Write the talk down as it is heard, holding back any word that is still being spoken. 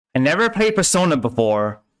I never played Persona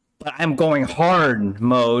before, but I'm going hard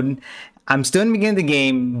mode. I'm still in the beginning of the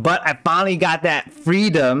game, but I finally got that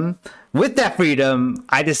freedom. With that freedom,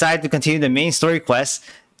 I decided to continue the main story quest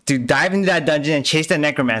to dive into that dungeon and chase that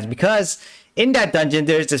necromancer, because in that dungeon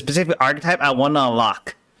there's a specific archetype I want to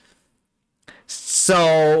unlock.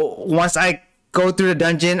 So once I go through the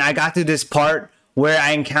dungeon, I got to this part where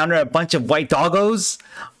I encounter a bunch of white doggos,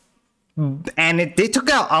 and they took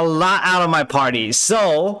out a lot out of my party.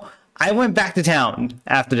 So I went back to town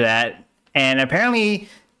after that, and apparently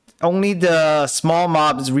only the small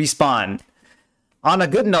mobs respawn. On a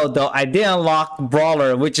good note though, I did unlock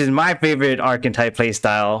Brawler, which is my favorite archetype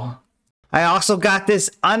playstyle. I also got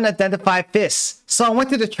this unidentified fist. So I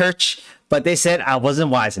went to the church, but they said I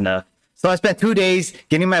wasn't wise enough. So I spent 2 days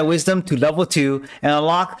getting my wisdom to level 2 and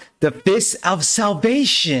unlocked the Fist of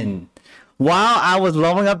Salvation. While I was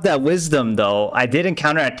leveling up that wisdom though, I did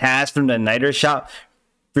encounter a task from the Niter shop,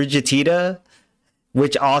 Brigitida,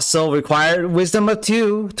 which also required wisdom of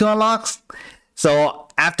 2 to unlock. So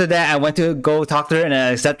after that, I went to go talk to her and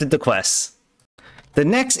I accepted the quest. The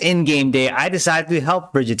next in-game day, I decided to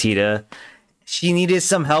help Brigitida. She needed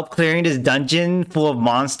some help clearing this dungeon full of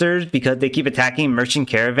monsters because they keep attacking merchant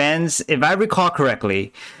caravans. If I recall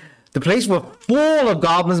correctly, the place was full of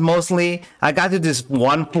goblins mostly. I got to this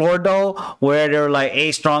one floor though, where there were like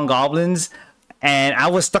 8 strong goblins, and I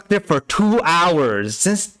was stuck there for 2 hours.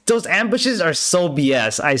 Since those ambushes are so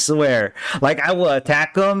BS, I swear. Like, I will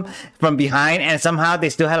attack them from behind and somehow they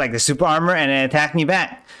still had like the super armor and then attack me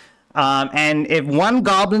back. And if one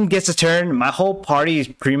goblin gets a turn, my whole party is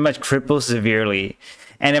pretty much crippled severely.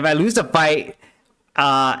 And if I lose the fight,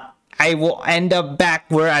 I will end up back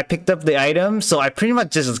where I picked up the item. So I pretty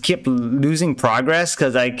much just keep losing progress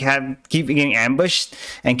because I keep getting ambushed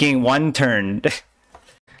and getting one turn.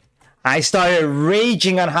 I started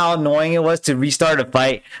raging on how annoying it was to restart a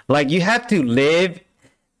fight. Like, you have to live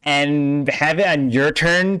and have it on your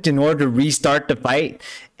turn in order to restart the fight.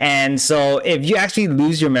 And so if you actually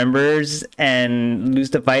lose your members and lose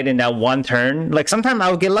the fight in that one turn, like sometimes I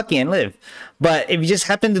would get lucky and live. But if you just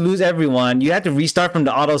happen to lose everyone, you have to restart from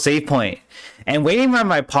the auto save point. And waiting for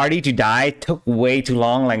my party to die took way too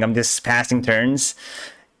long. Like, I'm just passing turns.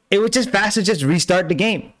 It was just faster to just restart the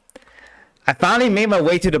game. I finally made my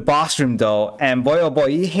way to the boss room though, and boy oh boy,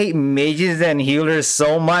 you hate mages and healers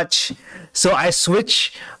so much. So I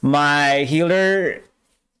switched my healer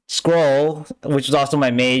scroll, which was also my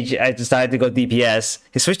mage. I decided to go DPS.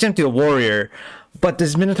 I switched him to a warrior, but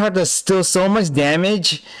this Minotaur does still so much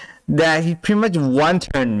damage that he pretty much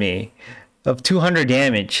one-turned me of 200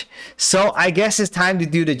 damage. So I guess it's time to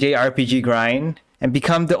do the JRPG grind and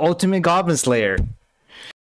become the ultimate Goblin Slayer.